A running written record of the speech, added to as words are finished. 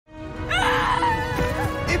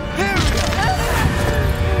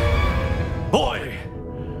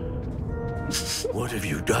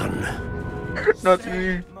you done? Not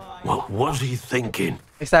me. What was he thinking?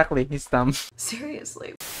 Exactly, he's dumb.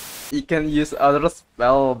 Seriously. You can use other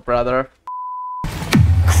spell, brother.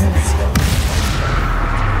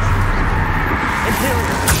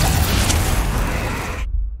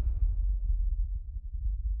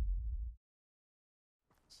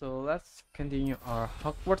 So let's continue our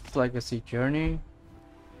Hogwarts Legacy journey.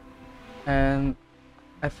 And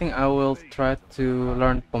I think I will try to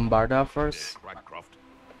learn Bombarda first.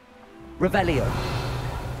 Revelio.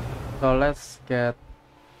 So let's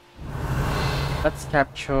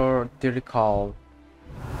capture the recall.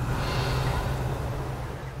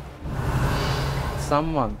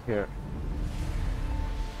 Someone here.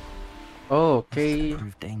 Okay. This could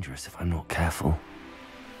prove dangerous if I'm not careful.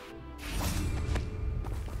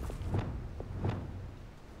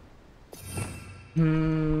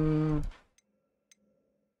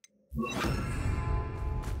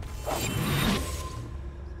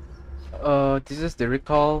 This is the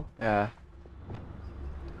recall. Yeah.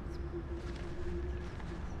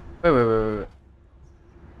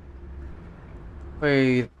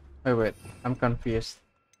 Wait. I'm confused.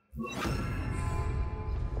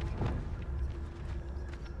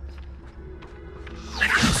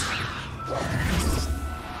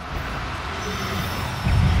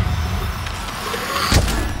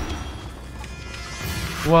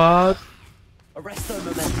 What? Arresto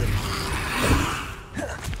momentum.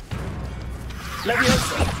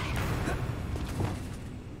 Leviosa.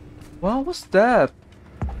 What was that?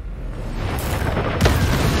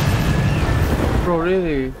 Bro,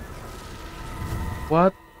 really?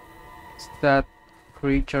 What is that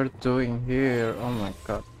creature doing here? Oh my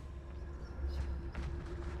god.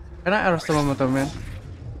 Can I arrest the momentum, man?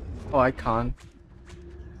 Oh, I can't.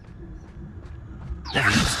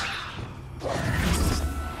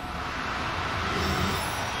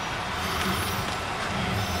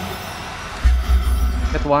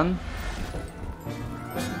 Get one.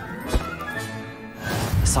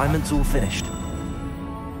 Assignment's all finished.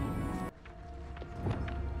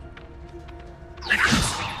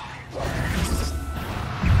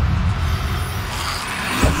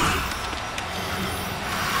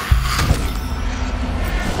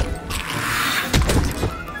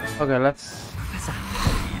 Okay, let's.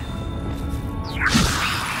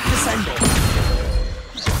 Descending.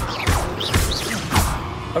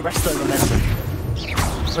 Arresto momentum.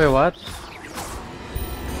 Wait, what?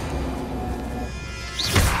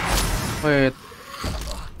 Wait.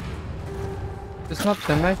 It's not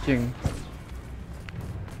damaging.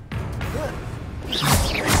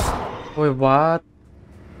 Wait, what?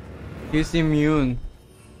 He's immune.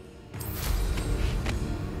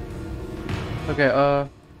 Okay,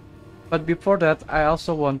 but before that, I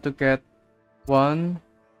also want to get one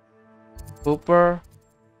Hooper.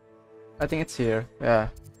 I think it's here. Yeah.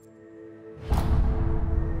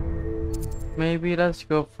 Maybe let's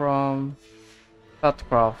go from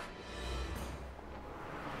Thatcroft.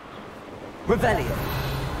 Revelio.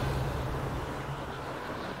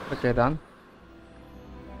 Okay, done.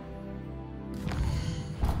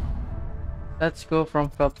 Let's go from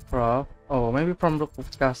Feldcroft. Oh, maybe from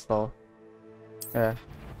Rookwood's Castle. Yeah.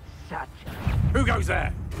 Who goes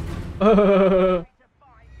there?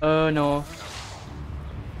 No.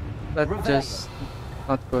 Let's just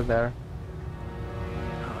not go there.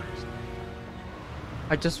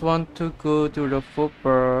 I just want to go to the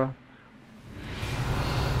Fooper.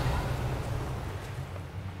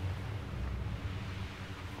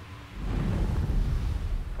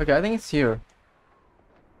 Okay, I think it's here.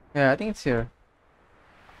 Yeah, I think it's here.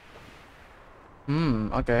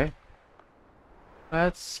 Okay.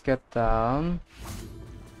 Let's get down.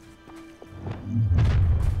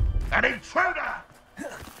 An intruder!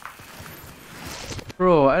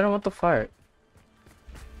 Bro, I don't want to fight.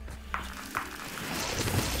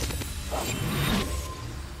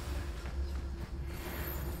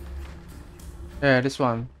 Yeah, this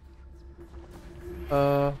one.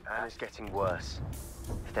 And it's getting worse.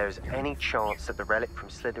 If there is any chance that the relic from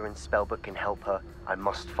Slytherin's spellbook can help her, I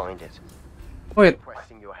must find it. Wait.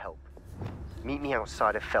 Requesting your help. Meet me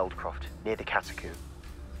outside of Feldcroft, near the catacomb.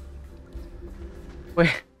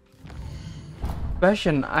 Wait.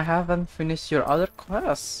 Sebastian, I haven't finished your other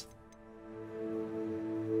quest.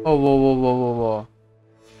 Oh, whoa.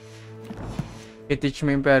 Okay, teach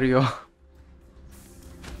me Imperio.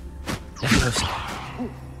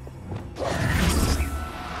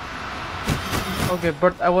 Okay,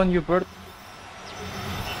 Bert, I want you, Bert.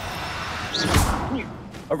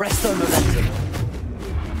 Arresto momentum.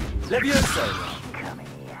 Levioso.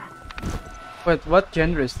 Wait, what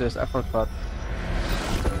genre is this? I forgot.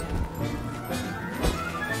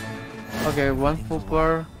 Okay, one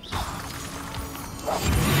pooper.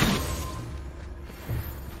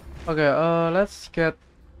 Okay, let's get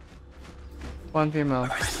one female.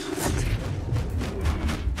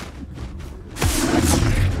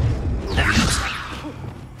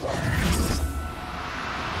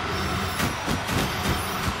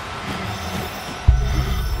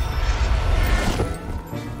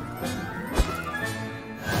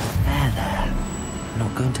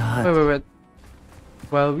 Not going to hurt. Wait.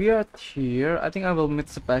 While we are here, I think I will meet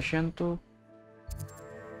Sebastian too.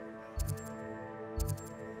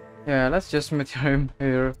 Yeah, let's just meet him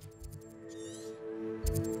here.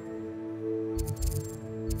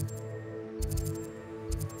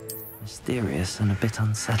 Mysterious and a bit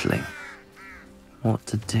unsettling. What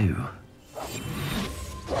to do?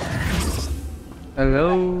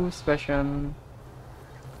 Hello, Sebastian.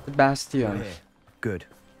 Sebastian. Good.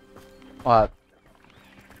 What?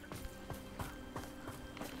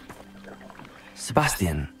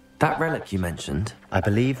 Sebastian, that relic you mentioned. I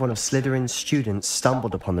believe one of Slytherin's students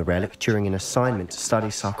stumbled upon the relic during an assignment to study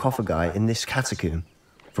sarcophagi in this catacomb.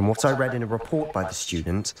 From what I read in a report by the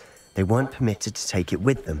student, they weren't permitted to take it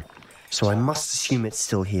with them, so I must assume it's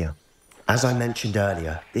still here. As I mentioned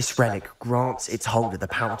earlier, this relic grants its holder the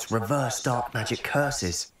power to reverse dark magic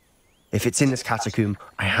curses. If it's in this catacomb,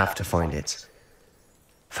 I have to find it.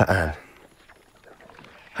 For Anne.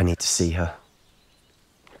 I need to see her.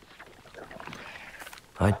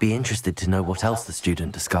 I'd be interested to know what else the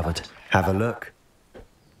student discovered. Have a look.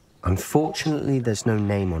 Unfortunately, there's no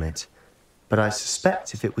name on it, but I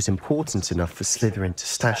suspect if it was important enough for Slytherin to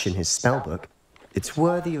stash in his spellbook, it's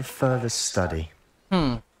worthy of further study.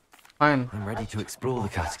 Fine. I'm ready to explore the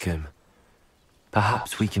catacomb.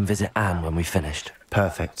 Perhaps we can visit Anne when we've finished.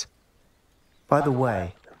 Perfect. By the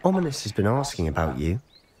way, Ominous has been asking about you.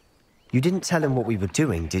 You didn't tell him what we were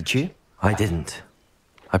doing, did you? I didn't.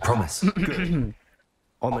 I promise. Good.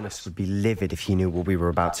 Ominous would be livid if he knew what we were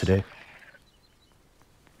about to do.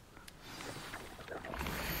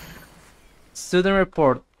 Student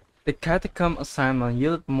report. The catacomb assignment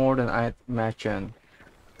yielded more than I imagined.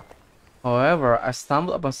 However, I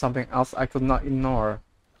stumbled upon something else I could not ignore.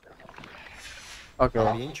 Okay.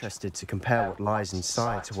 I'll be interested to compare what lies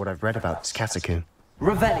inside to what I've read about this catacomb.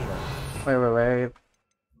 Revelio. Wait.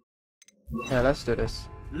 Yeah, let's do this.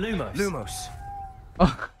 Lumos. Lumos.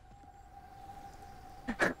 Oh.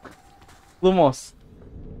 Lumos.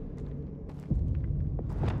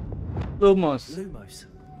 Lumos.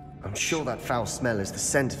 I'm sure that foul smell is the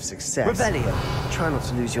scent of success. Revelio. Try not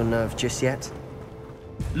to lose your nerve just yet.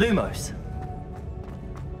 Lumos.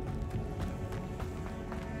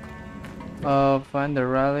 Find the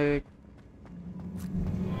relic.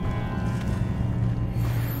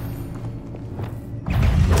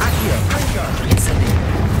 Accio. Incendio.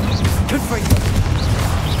 Confringo.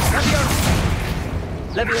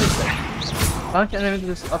 Leviosa. Launch enemy to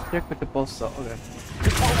this object with the pulsar. Okay.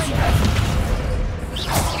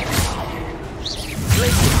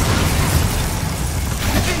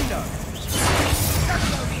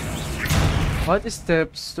 What is the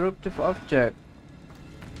destructive object?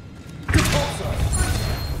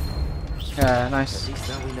 Yeah, nice. At least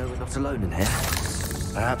now we know we're not alone in here.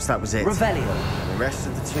 Perhaps that was it. Revelio. The rest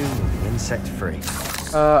of the tomb will be insect-free.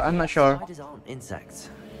 I'm not sure. Spiders aren't insects.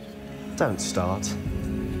 Don't start.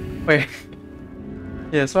 Wait.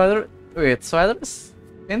 Yeah, spider. Wait, spider is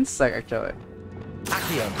insect actually.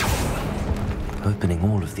 Accio. Opening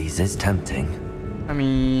all of these is tempting. I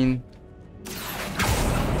mean,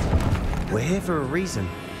 We're here for a reason.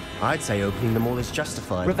 I'd say opening them all is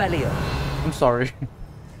justified. Revelio. I'm sorry.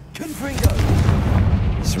 Confringo.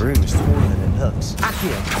 This room is taller than it looks.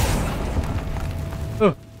 Accio.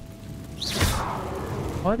 Oh.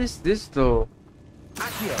 What is this though?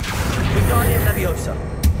 Accio. Wingardium Leviosa.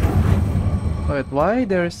 Wait, why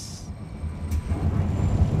there's...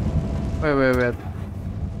 Wait.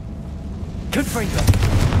 Confringo.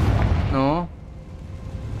 No.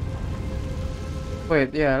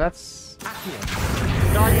 Wait, yeah, that's... Accio.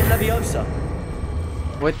 Wingardium Leviosa.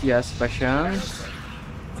 Wait, yes, Sebastian.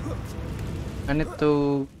 I need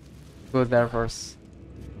to go there first.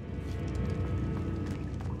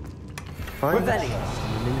 Find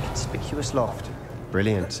Revelio. an inconspicuous loft.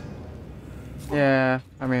 Brilliant. Yeah,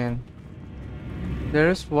 I mean...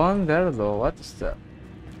 There's one there though, what is that?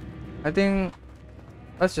 I think...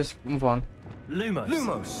 Let's just move on. Lumos.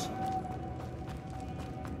 Lumos.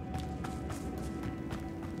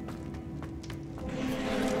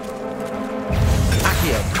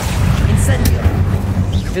 Accio. Incendio.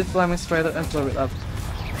 Hit flaming spider and blow it up.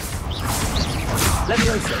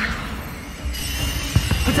 Leviosa.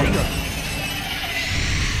 Potato.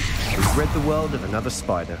 We've rid the world of another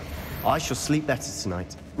spider. I shall sleep better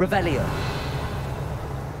tonight. Revelio.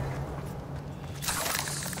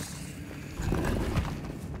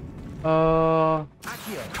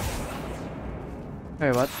 Accio.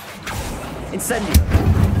 Wait, what? Incendio.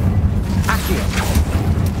 Accio.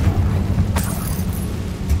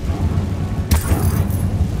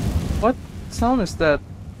 What sound is that?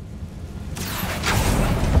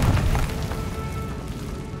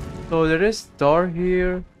 So there is door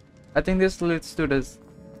here. I think this leads to this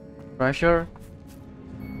pressure.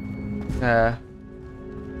 Yeah.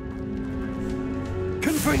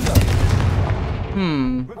 Confringo.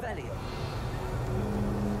 Revelio.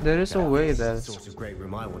 There is a way there. That's the sort of great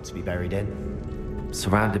room I want to be buried in.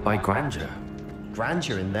 Surrounded by grandeur.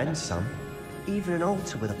 Grandeur and then some. Even an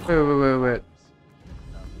altar with a Wait.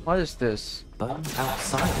 What is this? Bone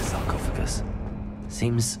outside the sarcophagus.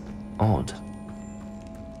 Seems odd.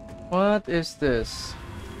 What is this?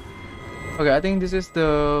 Okay, I think this is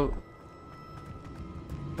the...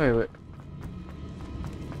 Wait.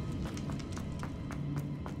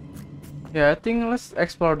 Yeah, I think let's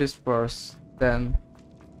explore this first, then.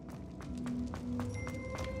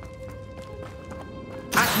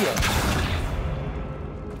 Accio.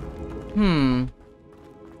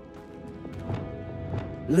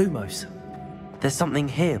 Lumos. There's something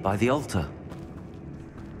here by the altar.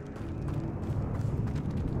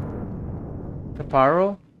 The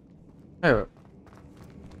Paro? Here.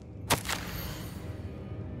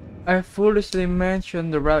 I foolishly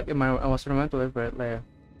mentioned the relic in my... I was reminded to leave it later.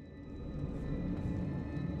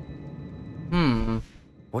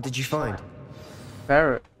 What did you find?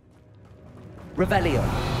 Parrot. Revelio.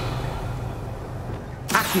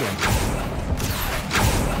 Accio.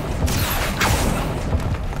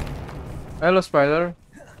 Hello, spider.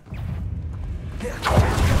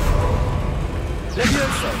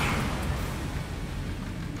 Levioso.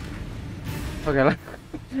 Okay,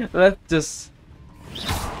 let's just...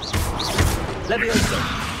 Levioso.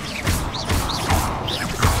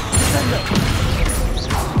 Descendo.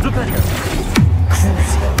 Revelio.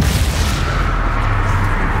 Crucio.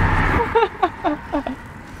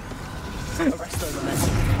 Arresto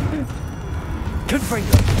momentum.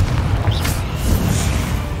 Confringo.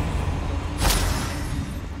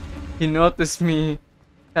 He noticed me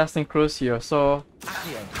casting Crucio, so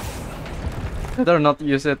Accio. better not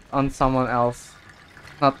use it on someone else.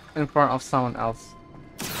 Not in front of someone else.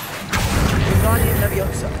 Wingardium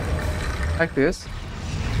Leviosa. Like this.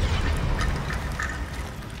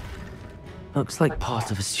 Looks like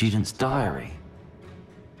part of a student's diary.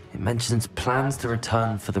 It mentions plans to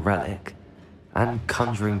return for the relic and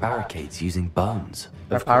conjuring barricades using bones.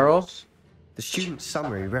 The Paro. The student's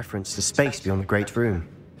summary referenced the space beyond the Great Room,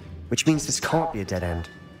 which means this can't be a dead end.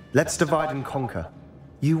 Let's divide and conquer.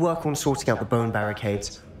 You work on sorting out the bone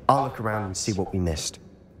barricades, I'll look around and see what we missed.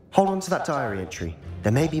 Hold on to that diary entry.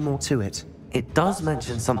 There may be more to it. It does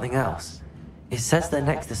mention something else. It says their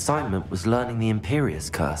next assignment was learning the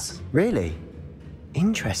Imperius curse. Really?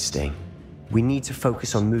 Interesting. We need to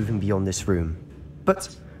focus on moving beyond this room.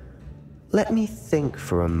 But let me think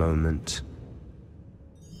for a moment.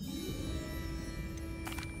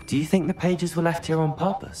 Do you think the pages were left here on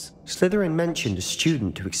purpose? Slytherin mentioned a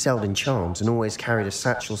student who excelled in charms and always carried a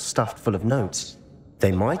satchel stuffed full of notes.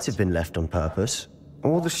 They might have been left on purpose,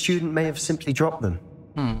 or the student may have simply dropped them.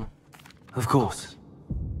 Of course.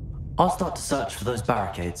 I'll start to search for those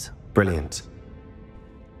barricades. Brilliant.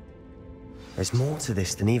 There's more to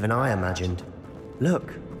this than even I imagined.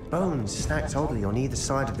 Look, bones stacked oddly on either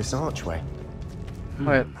side of this archway.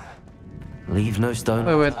 Wait, Leave no stone.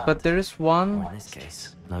 wait, but there is one. Or in this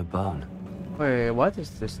case, no bone. Wait, what is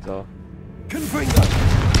this though? Confringo.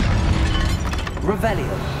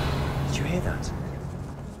 Revelio. Did you hear that?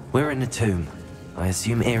 We're in a tomb. I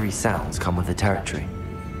assume eerie sounds come with the territory.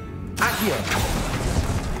 Accio.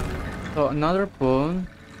 So another bone.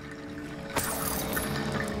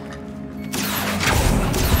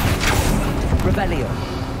 Revelio.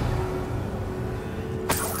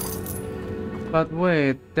 But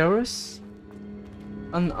wait, there is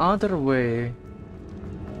another way.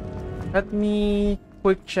 Let me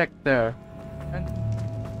quick check there. And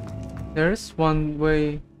there is one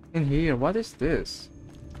way in here. What is this?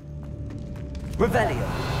 Revelio.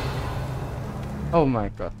 Oh my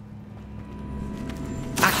god.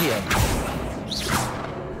 Accio.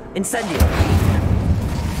 Incendio.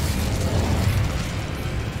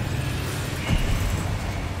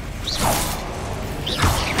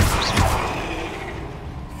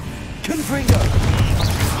 Confringo.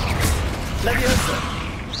 Leviosa.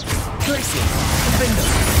 Glacier. Confringo.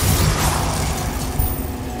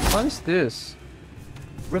 What is this?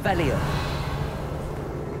 Revelio.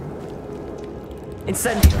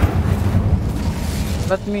 Incendio.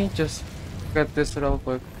 Let me just get this real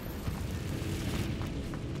quick.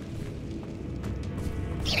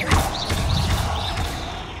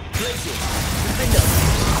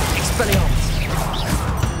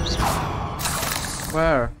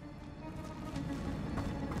 Where?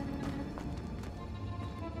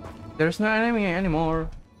 There's no enemy anymore.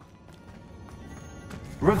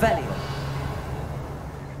 Revelio.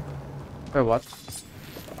 Wait, what?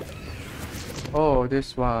 Oh,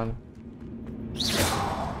 this one.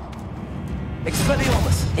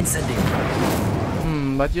 Expelliarmus.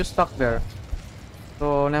 Incendio. But you stuck there.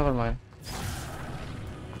 So never mind.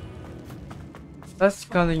 Let's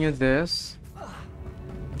continue this.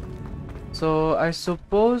 So I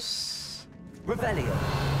suppose. Revelio.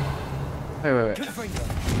 Wait.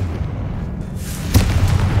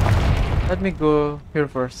 Let me go here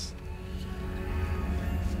first.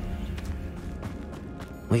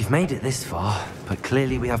 We've made it this far, but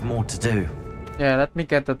clearly we have more to do. Yeah, let me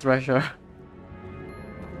get the treasure.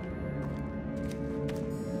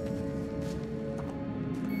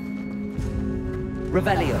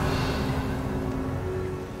 Revelio.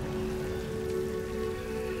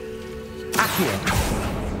 Accio.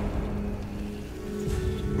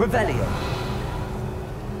 Revelio.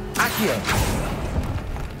 Accio.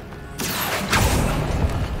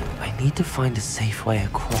 I need to find a safe way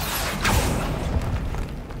across.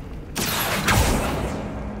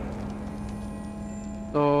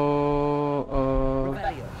 So,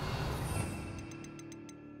 Revelio.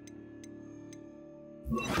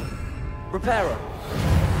 Reparo.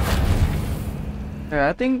 yeah,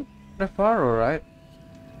 I think Reparo, right?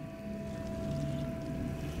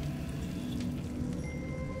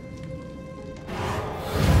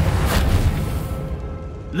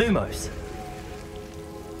 Lumos.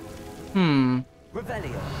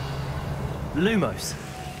 Revelio. Lumos.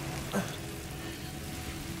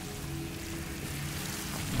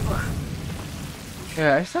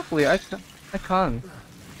 Yeah, exactly. I can't.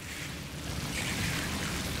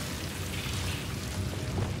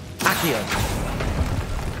 Accio.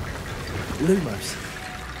 Lumos.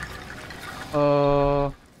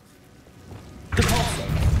 Deparso.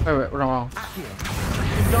 Wait, wrong. Accio.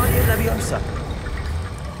 Guardian Leviosa.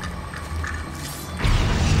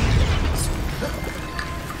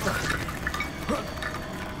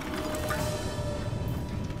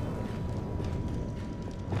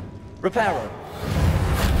 Reparo.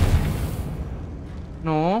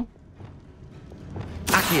 No.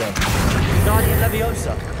 Accio. Guardian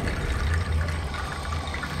Leviosa.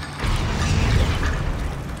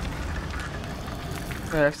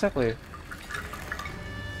 Yeah, exactly.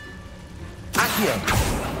 Accio.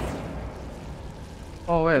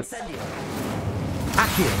 Oh wait. Incendio.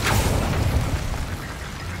 Accio.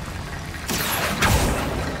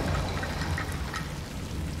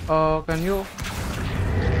 Can you?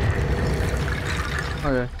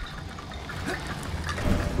 Okay.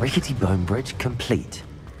 Rickety bone bridge complete.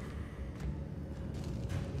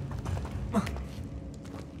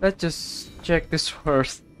 Let's just check this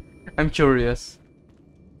first. I'm curious.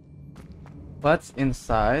 What's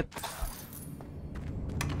inside?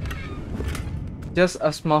 Just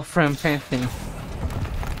a small frame painting.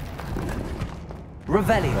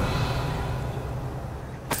 Revelio.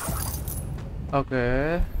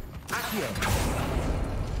 Okay. Accio.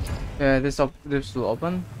 Yeah, this will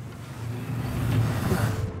open.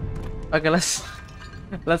 Okay,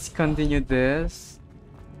 let's continue this.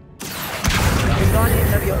 Guardian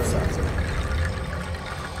Leviosa.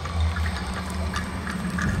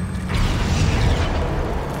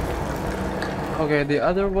 Okay, the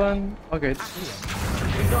other one. Okay.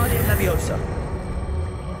 Guardian Leviosa.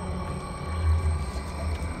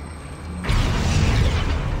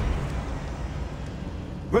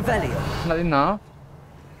 Revelio. Not enough.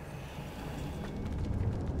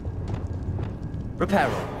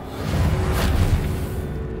 Reparo.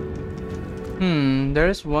 There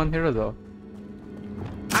is one here though.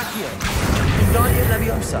 Accio. Guardian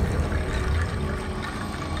Leviosa.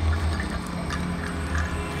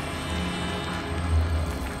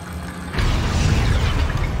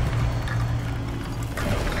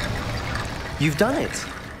 You've done it!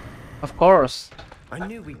 Of course. I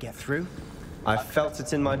knew we'd get through. I felt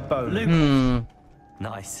it in my bones.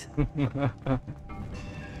 Nice.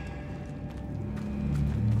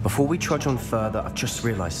 Before we trudge on further, I've just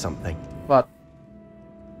realized something. What?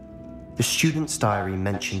 The student's diary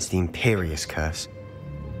mentions the Imperious Curse.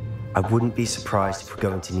 I wouldn't be surprised if we're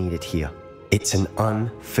going to need it here. It's an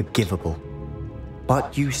unforgivable,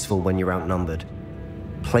 but useful when you're outnumbered.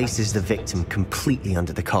 Places the victim completely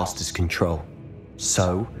under the caster's control.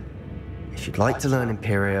 So, if you'd like to learn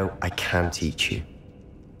Imperio, I can teach you.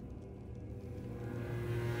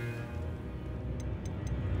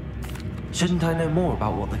 Shouldn't I know more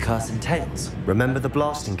about what the curse entails? Remember the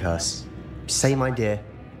blasting curse? Same idea,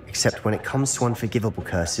 except when it comes to unforgivable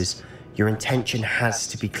curses, your intention has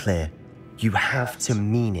to be clear. You have to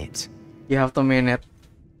mean it. You have to mean it.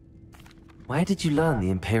 Where did you learn the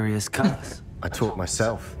Imperious curse? I taught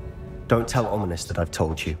myself. Don't tell Ominous that I've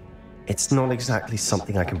told you. It's not exactly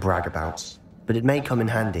something I can brag about, but it may come in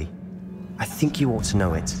handy. I think you ought to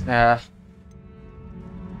know it. Yeah.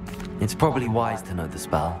 It's probably wise to know the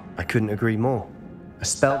spell. I couldn't agree more. A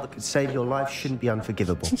spell that could save your life shouldn't be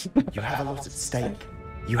unforgivable. You have a lot at stake.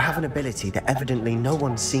 You have an ability that evidently no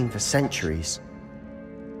one's seen for centuries.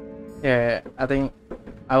 Yeah, I think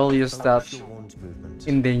I will use that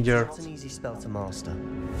in danger. It's not an easy spell to master.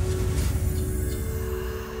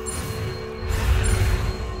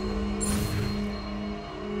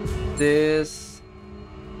 This.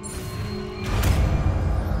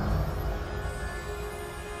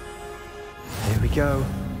 Here we go.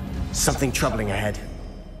 Something troubling ahead.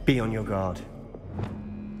 Be on your guard.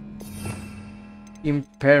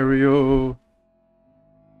 Imperio.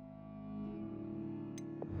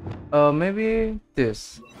 Maybe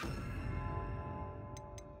this.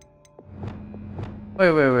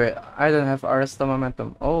 Wait. I don't have arrest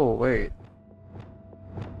momentum. Oh, wait.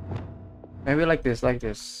 Maybe like this.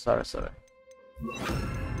 Sorry.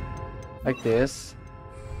 Like this.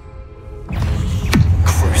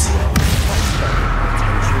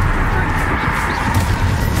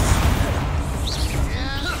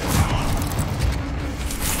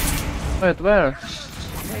 Wait, where?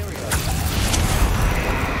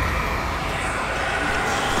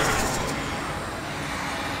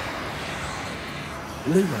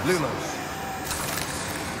 Lumos.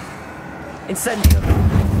 Incendio.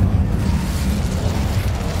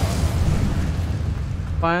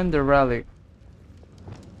 Find the relic.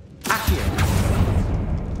 Accio.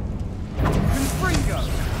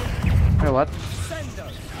 Wait, what?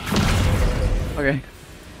 Okay.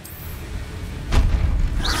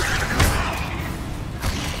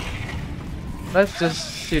 Let's just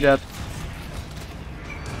see that.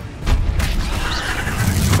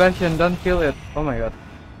 Sebastian, don't kill it. Oh my god.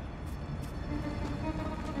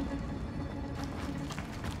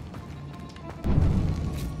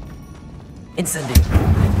 Incendio.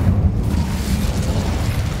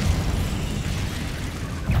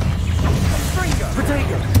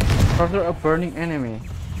 Protego. Further a burning enemy.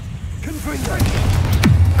 Confringo.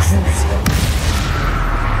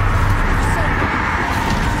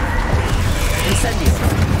 Incendio.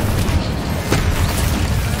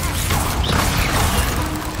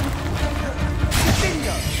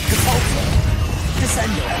 Bingo. Capulto.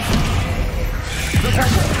 Descendo.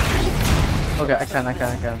 Okay, I can.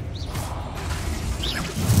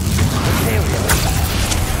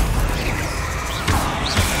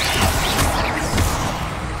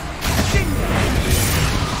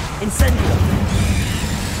 Incendio.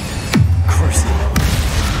 Crucio.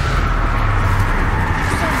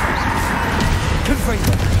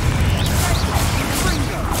 Confringo.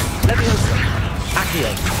 Levioso.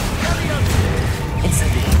 Accio.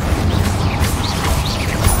 Incendio.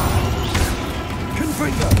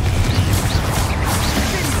 Confringo.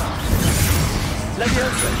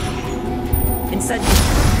 Levioso. Incendio.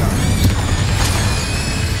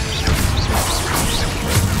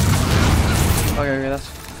 Okay, that's.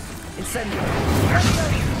 Incendio.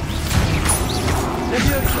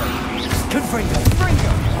 Levioso. Confringo.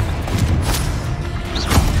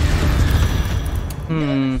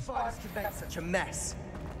 Such a mess.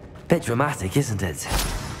 Bit dramatic, isn't it?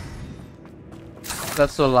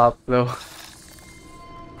 That's so loud though.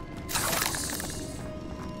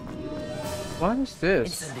 What is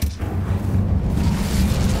this?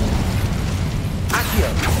 Accio.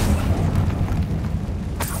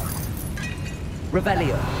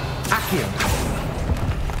 Revelio. Accio.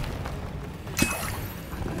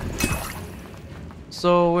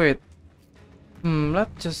 So wait.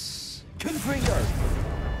 Let's just. Confringo.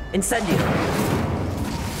 Incendio.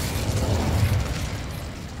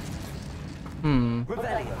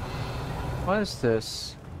 Revelio. What is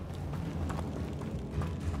this?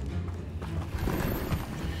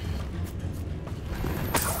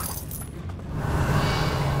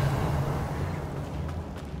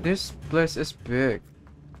 This place is big.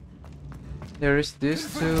 There is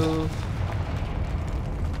this too.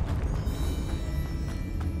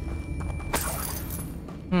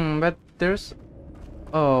 But there's.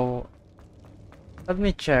 Oh. Let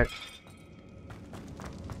me check.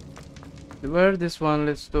 Where this one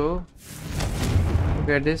leads to?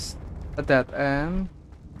 Okay, this, that, and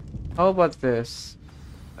how about this?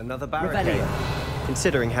 Another barricade.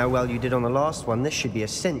 Considering how well you did on the last one, this should be a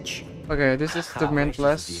cinch. Okay, this is the main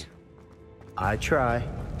place. I try.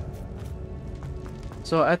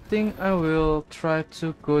 So I think I will try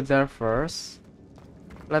to go there first.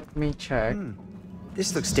 Let me check.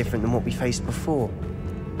 This looks different than what we faced before.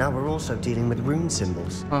 Now we're also dealing with rune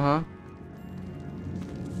symbols.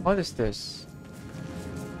 What is this?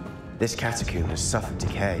 This catacomb has suffered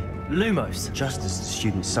decay, Lumos. just as the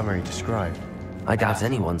student's summary described. I doubt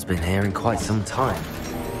anyone's been here in quite some time.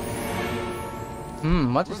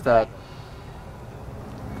 What is that?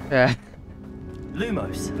 Yeah.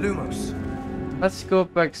 Lumos. Lumos. Let's go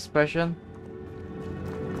back, Sebastian.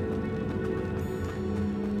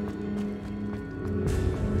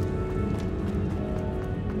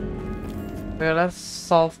 Okay, let's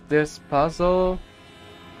solve this puzzle.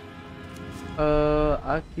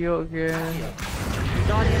 Akio again.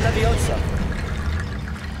 Leviosa.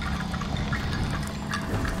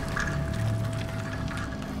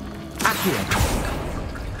 Accio.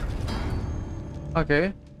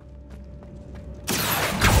 Okay.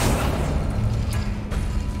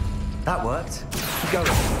 That worked. Keep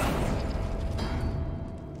going.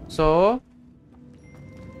 So,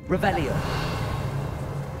 Revelio.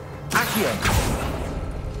 Accio.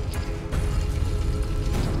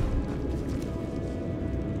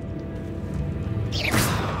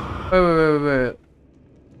 wait.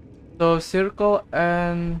 So circle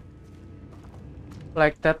and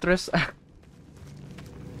like Tetris.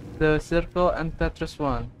 The circle and Tetris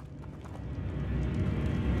one.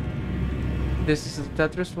 This is the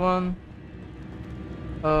Tetris one.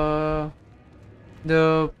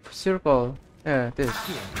 The circle. Yeah, this.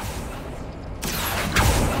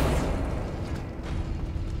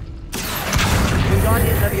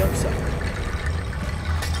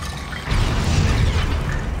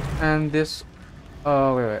 And this.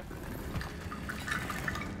 Oh wait.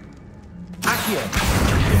 Accio.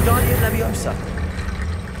 Wingardium Leviosa.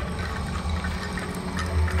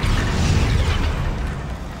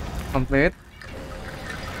 Complete.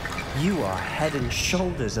 You are head and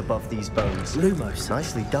shoulders above these bones. Lumos.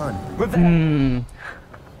 Nicely done.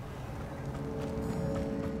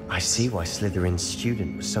 I see why Slytherin's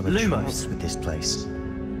student was so entranced with this place.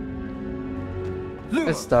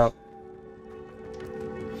 Let's stop.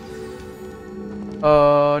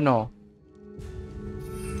 No.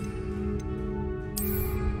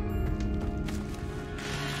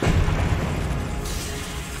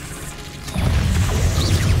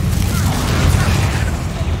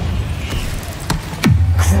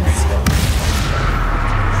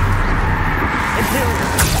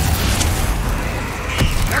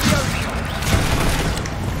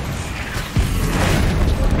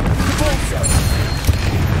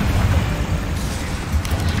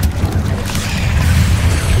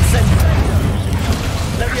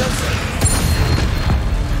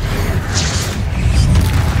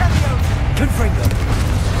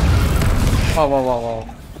 Wow.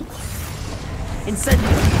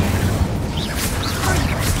 Incendio.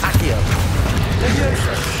 Accio.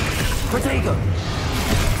 Leviosa. Protego.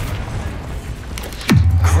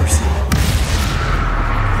 Crucible.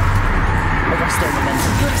 Arresto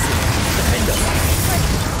momentum. Defendo.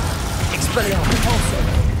 Expelliarmus. Repulso.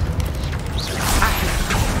 Accio.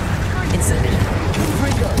 Incendio.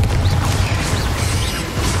 Ringo.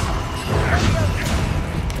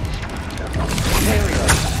 Imperio.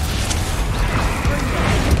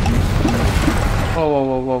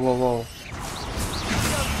 Whoa.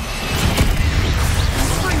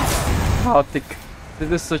 Chaotic. This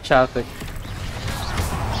is so chaotic.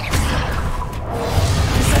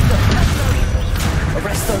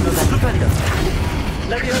 Arresto momentum.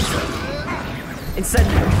 Leviosa.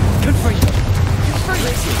 Incendio. Confringo.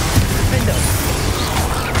 Glacius. Defendo.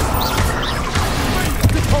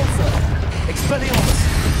 Repulso. Expelliarmus.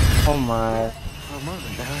 Oh my. For a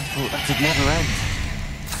moment there, I thought that would never end.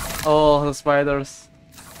 Oh, the spiders.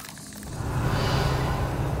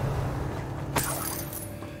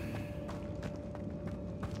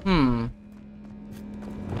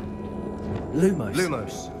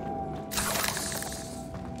 Lumos.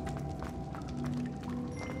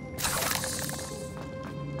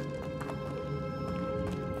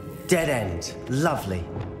 Dead end. Lovely.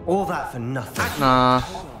 All that for nothing. Nah.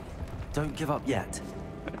 Don't give up yet.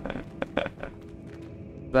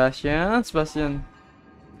 Sebastian.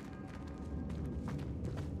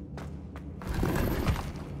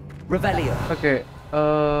 Revelio. Okay.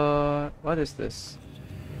 What is this?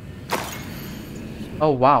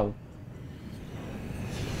 Oh wow.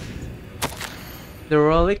 The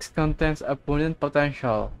relics contains abundant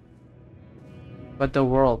potential, but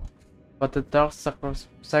the dark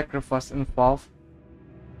sacrifice involved.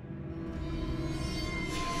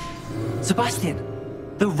 Sebastian,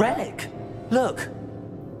 the relic. Look.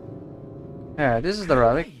 Yeah, this is the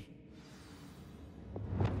relic.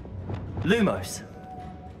 Lumos.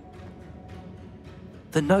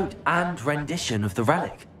 The note and rendition of the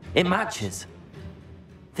relic. It matches.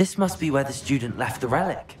 This must be where the student left the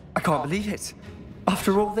relic. I can't believe it.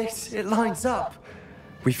 After all this, it lines up.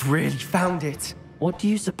 We've really found it. What do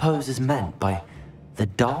you suppose is meant by the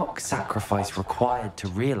dark sacrifice required to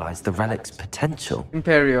realize the relic's potential?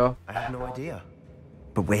 Imperio. I have no idea.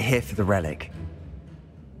 But we're here for the relic.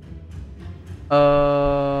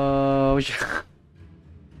 We should,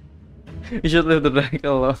 we should leave the relic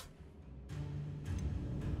alone.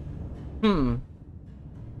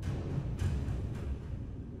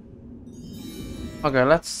 Okay,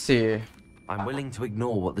 let's see. I'm willing to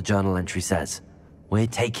ignore what the journal entry says. We're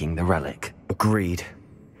taking the relic. Agreed.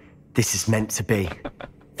 This is meant to be.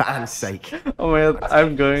 For Anne's sake. Oh my god,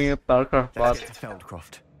 I'm going at darker Let's path. get to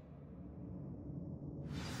Feldcroft.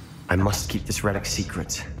 I must keep this relic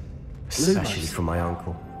secret. Especially from my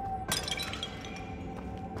uncle.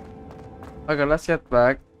 Okay, let's get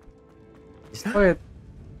back. Is that Wait,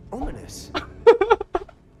 ominous?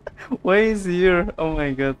 why is he here? Oh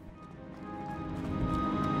my god.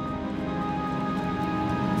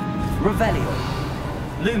 Revelio.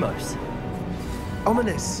 Lumos.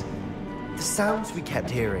 Ominous. The sounds we kept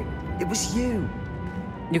hearing. It was you.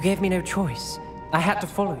 You gave me no choice. I had to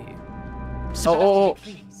follow you. Oh.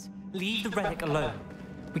 Please, leave the relic alone.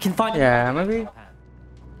 We can find Yeah, maybe.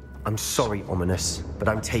 I'm sorry, Ominous, but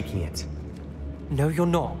I'm taking it. No, you're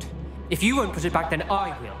not. If you won't put it back, then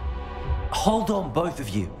I will. Hold on, both of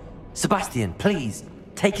you. Sebastian, please,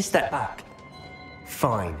 take a step back.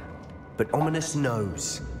 Fine. But Ominous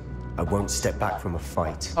knows. I won't step back from a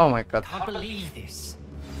fight. Oh my god. Can't believe this.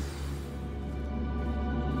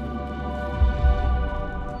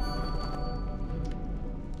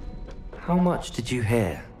 How much did you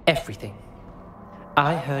hear? Everything.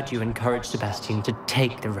 I heard you encourage Sebastian to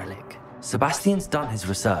take the relic. Sebastian's done his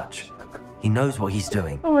research. He knows what he's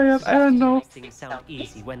doing. Oh my god, I don't know. Things sound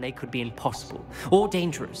easy when they could be impossible or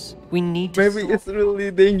dangerous. We need to Maybe stop. it's really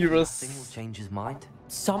dangerous. Nothing will change his mind.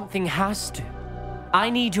 Something has to. I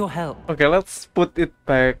need your help. Okay, let's put it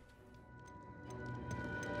back.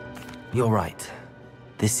 You're right.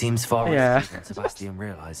 This seems far Yeah. riskier than Sebastian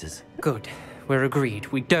realizes. Good. We're agreed.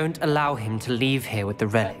 We don't allow him to leave here with the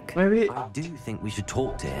relic. Maybe. I do think we should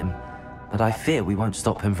talk to him, but I fear we won't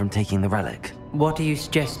stop him from taking the relic. What are you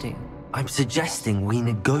suggesting? I'm suggesting we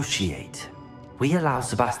negotiate. We allow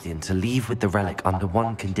Sebastian to leave with the relic under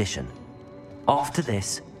one condition. After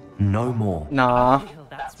this, no more. Nah. Well,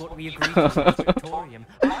 that's what we agreed to in the Victorium.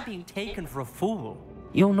 I'm being taken for a fool.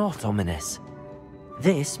 You're not ominous.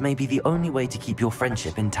 This may be the only way to keep your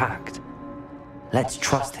friendship intact. Let's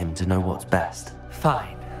trust him to know what's best.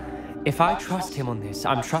 Fine. If I trust him on this,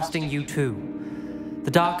 I'm trusting you too.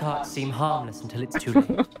 The dark arts seem harmless until it's too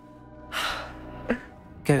late.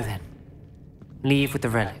 Go then. Leave with the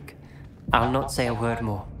relic. I'll not say a word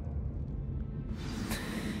more.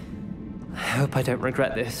 I hope I don't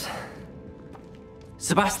regret this.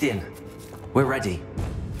 Sebastian, we're ready.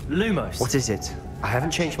 Lumos. What is it? I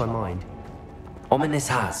haven't changed my mind. Ominous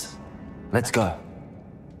has. Let's go.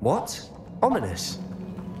 What? Ominous?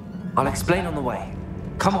 I'll explain on the way.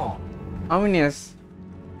 Come on. Ominous.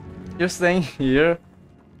 You're staying here?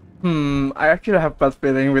 I actually have bad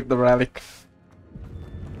feeling with the relic.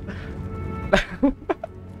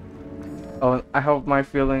 Oh, I hope my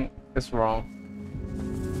feeling is wrong.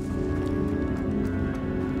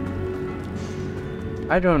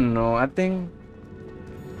 I don't know. I think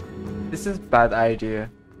this is bad idea.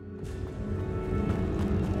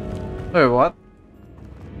 Wait, what?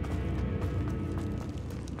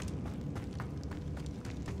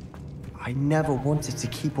 I never wanted to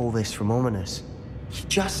keep all this from Ominous. He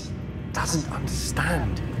just doesn't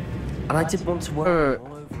understand. And I did want to work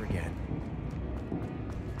all over again.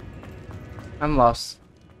 I'm lost.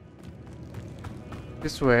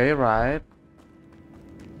 This way, right?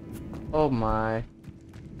 Oh my.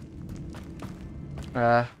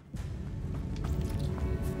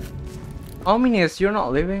 Ominous, you're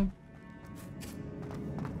not leaving?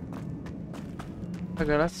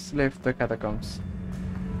 Okay, let's leave the catacombs.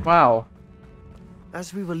 Wow.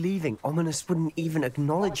 As we were leaving, Ominous wouldn't even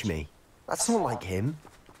acknowledge me. That's not like him.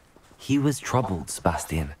 He was troubled,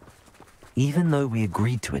 Sebastian. Even though we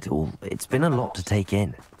agreed to it all, it's been a lot to take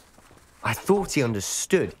in. I thought he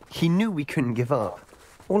understood. He knew we couldn't give up.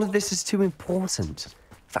 All of this is too important.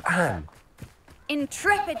 For Anne.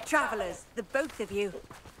 Intrepid travelers, the both of you.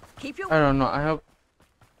 Keep your I don't know.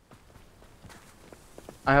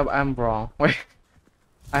 I hope I'm wrong. Wait.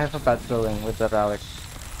 I have a bad feeling with the relic.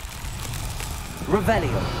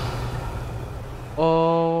 Revelio.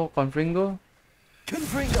 Oh, Confringo?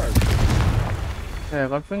 Confringo! Yeah,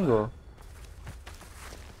 Confringo.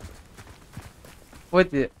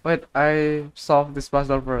 Wait, I solved this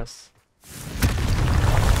puzzle first.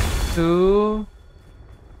 2.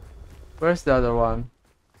 Where's the other one?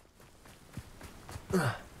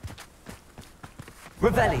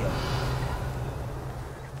 Revelio.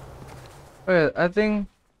 Wait, I think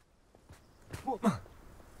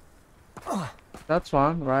that's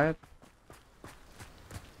one, right?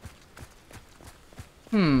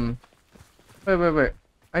 Wait.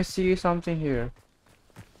 I see something here.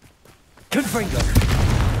 Confringo.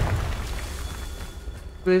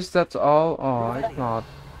 Please, that's all? Oh, it's not.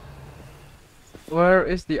 Where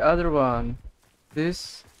is the other one?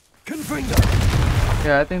 This? Confringo.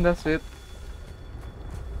 Yeah, I think that's it.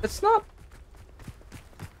 It's not.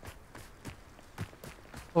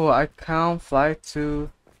 Oh, I can't fly to.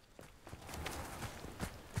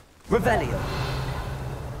 Revelio.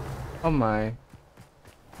 Oh my.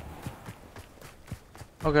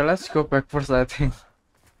 Okay, let's go back first, I think.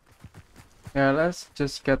 Yeah, let's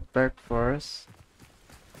just get back first.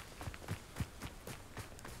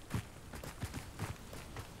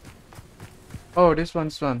 Oh, this one.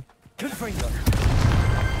 Confringo.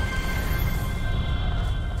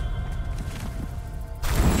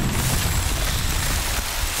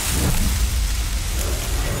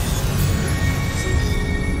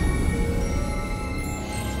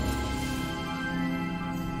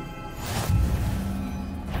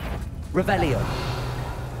 Revelio.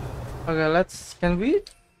 Okay, can we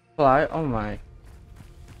fly? Oh my.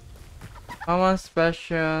 Come on,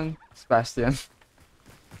 Sebastian.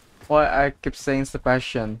 Why I keep saying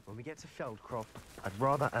Sebastian? When we get to Feldcroft, I'd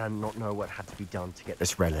rather Anne not know what had to be done to get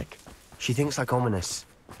this relic. She thinks like ominous.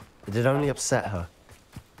 It'd only upset her.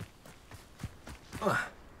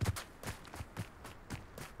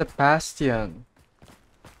 Sebastian.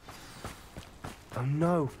 Oh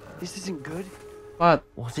no, this isn't good. What?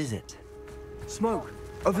 What is it? Smoke!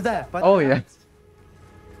 Over there, by the Oh yeah. house.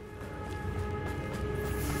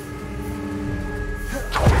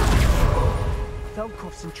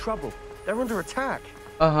 Feldcroft's in trouble. They're under attack.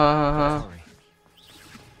 Sorry.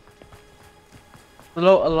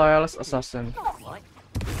 Slow a loyalist assassin.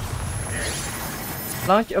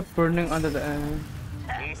 Launch a burning under the end.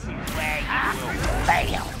 This is where you will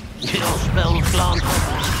fail. Your spells glance.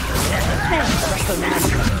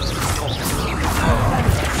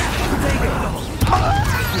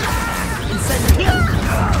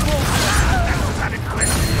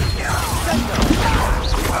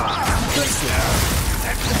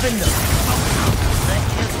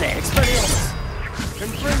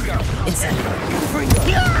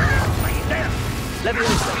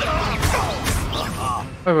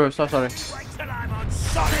 Wait, sorry.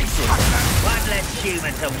 One less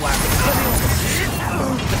human to worry.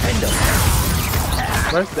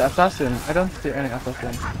 Where's the assassin? I don't see any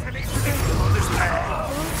assassin.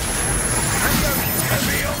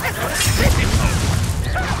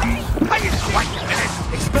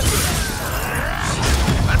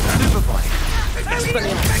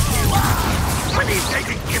 When he's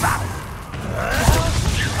taking give up.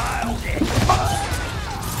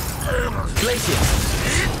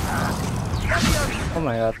 Oh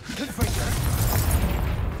my god.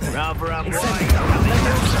 Rather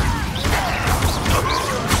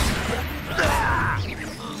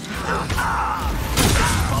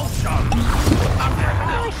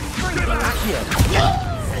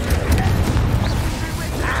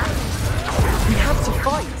We have to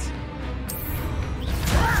fight.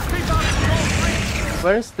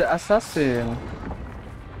 Where's the assassin?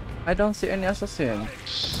 I don't see any assassin.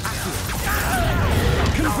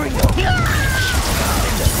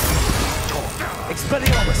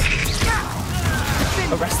 Expelliarmus!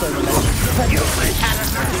 Arrest them.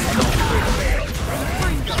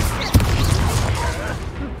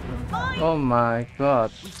 Oh my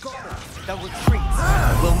god. They'll retreat.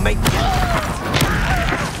 We'll make them.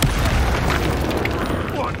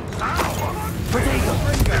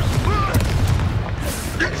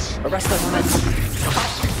 Arrest them, men.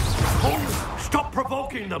 Stop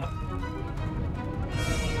provoking them.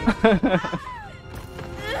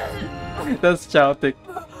 That's chaotic.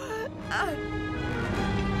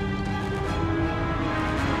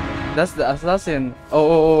 That's the assassin.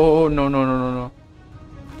 Oh, no.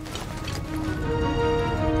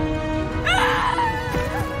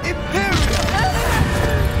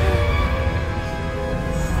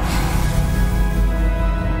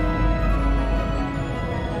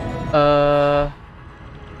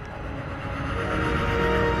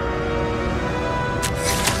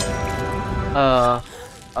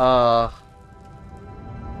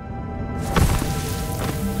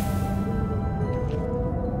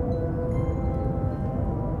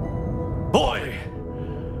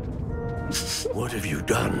 What have you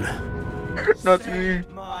done? Not me.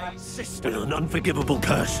 My sister. An unforgivable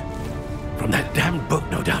curse. From that damned book,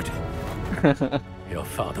 no doubt. Your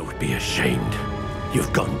father would be ashamed.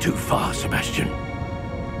 You've gone too far, Sebastian.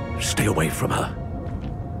 Stay away from her.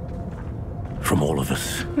 From all of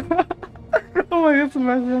us. Oh my god,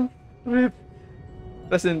 Sebastian. Rip.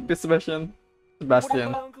 Rest in peace, Sebastian. What did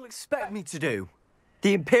Sebastian. my uncle expect me to do?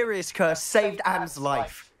 The Imperious curse saved Anne's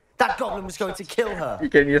life. That goblin was going to kill her. You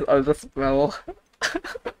can use other spell.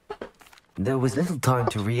 There was little time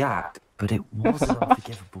to react, but it was an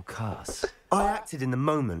unforgivable curse. I acted in the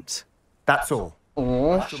moment. That's all.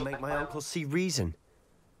 Oh. I shall make my uncle see reason.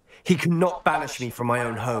 He cannot banish me from my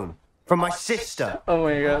own home. From my sister. Oh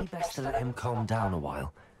my It'd god. be best to let him calm down a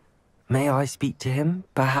while. May I speak to him?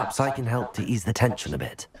 Perhaps I can help to ease the tension a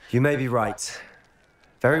bit. You may be right.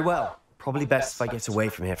 Very well. Probably best if I get away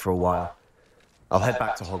from here for a while. I'll head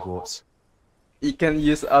back to Hogwarts. You can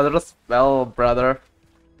use other spell, brother.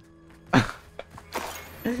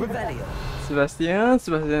 Revelio.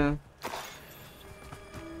 Sebastian.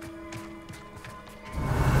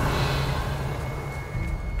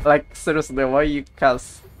 Like, seriously, why you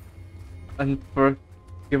cast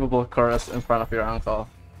unforgivable curse in front of your uncle?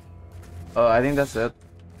 Oh, I think that's it.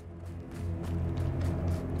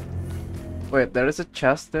 Wait, there is a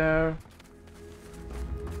chest there.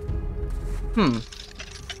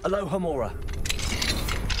 Aloha Mora.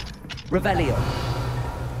 Revelio.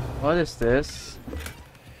 What is this?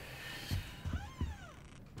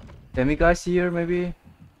 Demiguise here, maybe?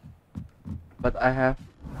 But I have...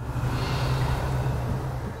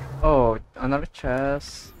 Oh, another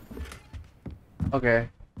chest. Okay.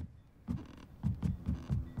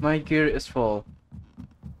 My gear is full.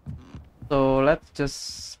 So let's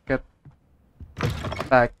just get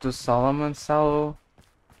back to Solomon's Sallow.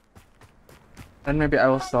 And maybe I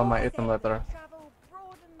will sell my item later.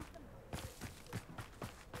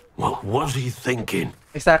 What was he thinking?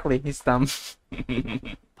 Exactly, he's dumb.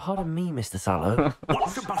 Pardon me, Mr. Sallow. What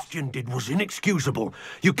Sebastian did was inexcusable.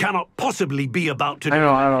 You cannot possibly be about to... I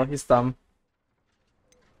know, he's dumb.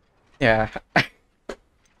 Yeah.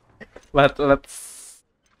 But let's...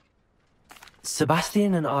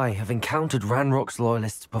 Sebastian and I have encountered Ranrock's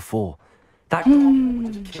loyalists before. That goblin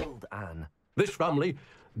would have killed Anne. This family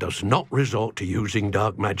does not resort to using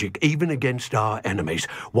dark magic even against our enemies.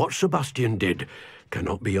 What Sebastian did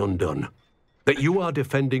cannot be undone. That you are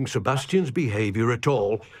defending Sebastian's behavior at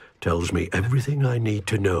all tells me everything I need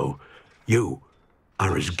to know. You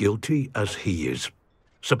are as guilty as he is.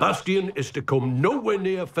 Sebastian is to come nowhere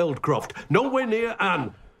near Feldcroft, nowhere near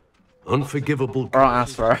Anne. Unforgivable Wrong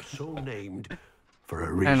answer. so named for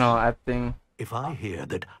a reason. I know, I think... If I hear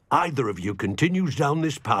that either of you continues down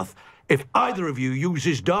this path, if either of you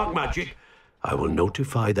uses dark magic, I will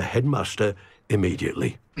notify the headmaster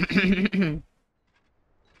immediately.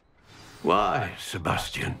 Why,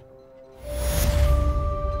 Sebastian?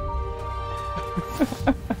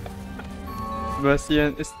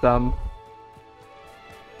 Sebastian is dumb.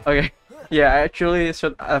 Okay, yeah, I actually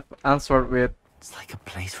should have answered with It's like a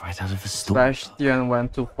place right out of a story. Sebastian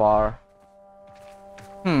went too far.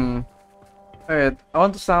 Wait, I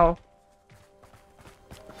want to sell.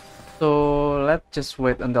 So let's just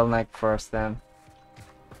wait until night first then.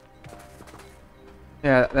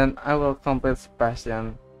 Yeah, then I will complete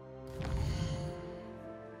Sebastian.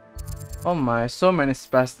 Oh my, so many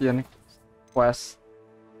Sebastian quests.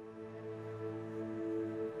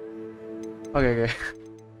 Okay.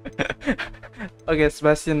 Okay,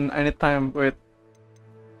 Sebastian, anytime. Wait.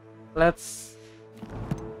 Let's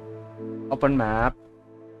open map.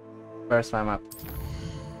 Where's my map?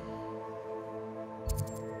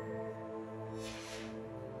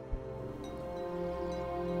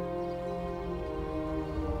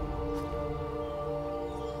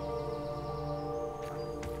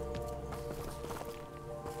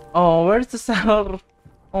 Oh, where's the cellar?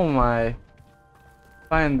 Oh my.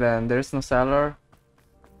 Fine then, there's no cellar.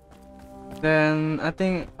 Then I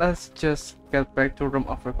think let's just get back to room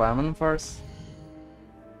of requirement first.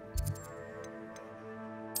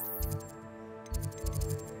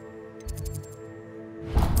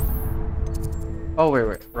 Oh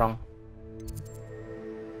wait, wrong.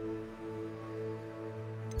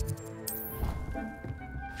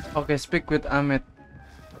 Okay, speak with Amit.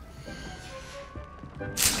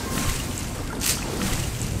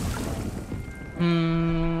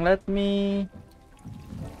 Let me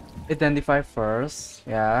identify first,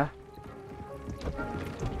 yeah.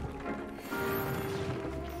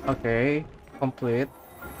 Okay, complete.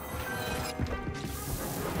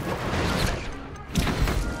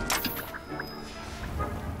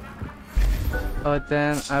 Oh,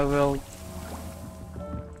 then I will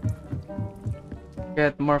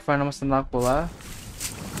Get more venomous tentacula.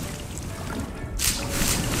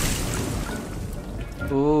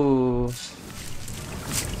 Ooh.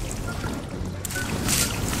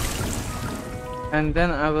 And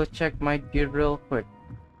then I will check my gear real quick.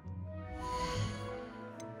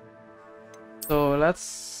 So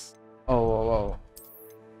let's... Oh, whoa, whoa.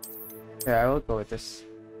 Yeah, I will go with this.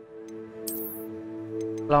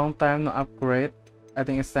 Long time to upgrade. I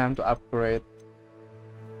think it's time to upgrade.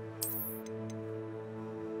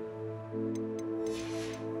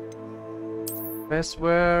 Best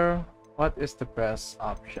wear. What is the best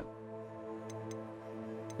option?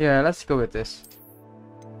 Yeah, let's go with this.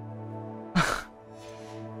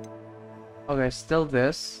 Okay, still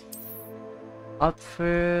this.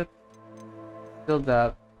 Outfit. Still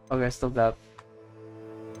that. Okay, still that.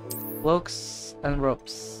 Cloaks and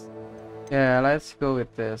ropes. Yeah, let's go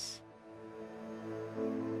with this.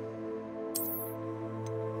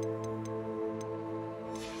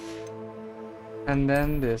 And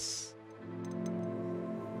then this.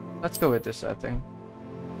 Let's go with this, I think.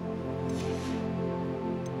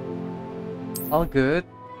 All good.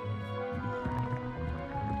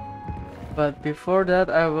 But before that,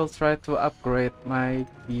 I will try to upgrade my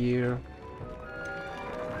gear.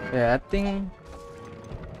 Yeah, I think...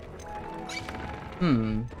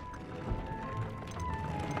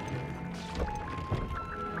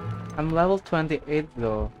 I'm level 28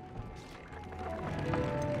 though.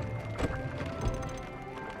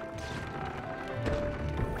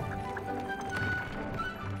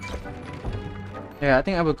 Yeah, I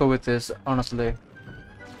think I will go with this, honestly.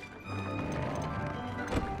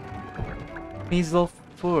 Kneasel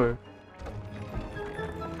 4.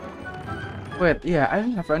 Wait, yeah, I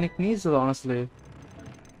don't have any Kneasel, honestly.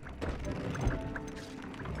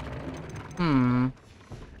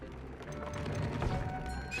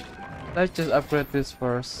 Let's just upgrade this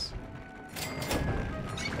first.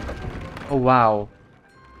 Oh, wow.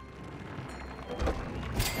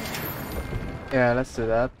 Yeah, let's do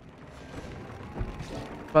that.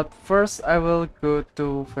 But first, I will go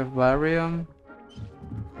to Vivarium.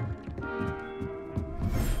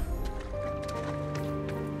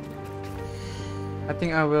 I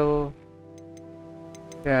think I will...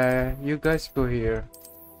 Yeah, you guys go here.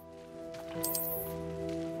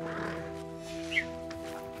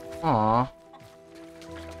 Aww.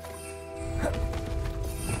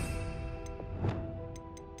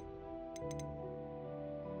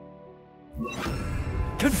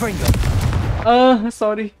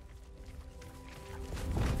 Sorry.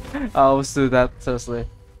 I'll do that, seriously.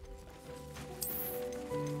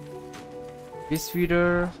 Beast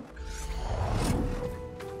feeder.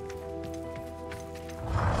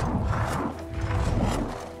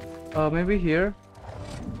 Maybe here.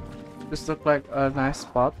 This looks like a nice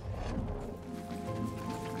spot.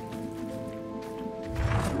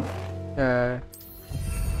 Yeah.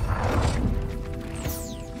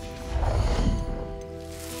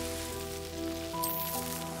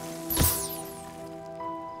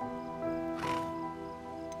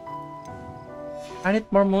 I need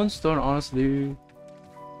more moonstone, honestly.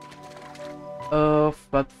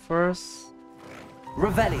 But first...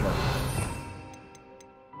 Revelio.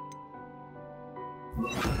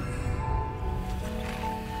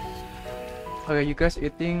 Okay, you guys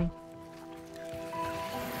eating?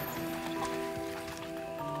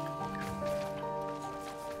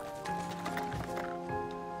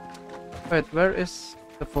 Wait, where is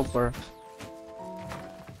the popper?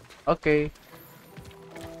 Okay.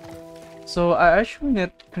 So I actually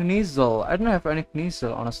need Kneasel. I don't have any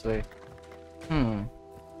Kneasel, honestly.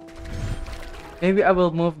 Maybe I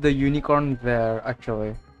will move the unicorn there,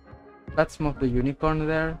 actually. Let's move the unicorn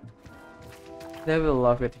there. They will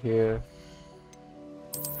love it here.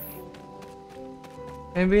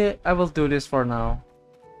 Maybe I will do this for now.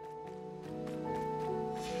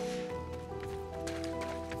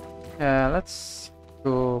 Yeah, let's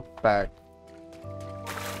go back.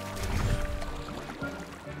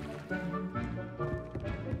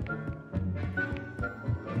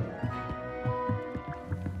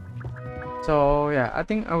 So yeah, I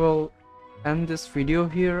think I will end this video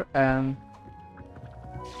here and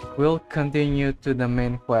we'll continue to the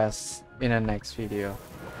main quest in the next video.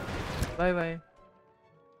 Bye bye.